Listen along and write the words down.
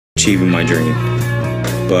achieving my dream.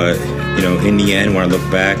 But, you know, in the end, when I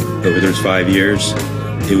look back over those 5 years,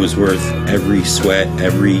 it was worth every sweat,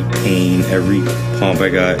 every pain, every pump I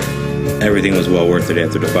got. Everything was well worth it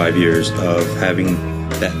after the 5 years of having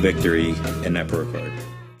that victory and that pro card.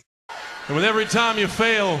 And with every time you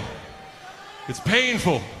fail, it's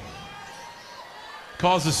painful, it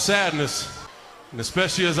causes sadness, and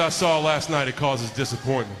especially as I saw last night, it causes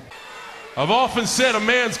disappointment. I've often said a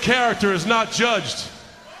man's character is not judged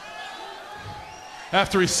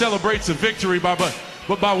after he celebrates a victory, but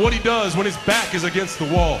by what he does when his back is against the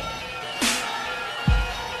wall.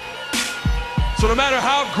 So no matter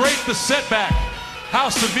how great the setback, how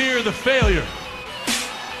severe the failure,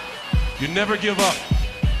 you never give up.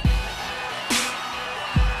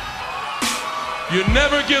 You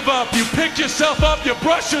never give up. You pick yourself up, you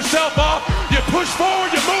brush yourself off, you push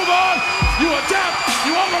forward, you move on, you adapt,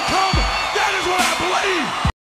 you overcome,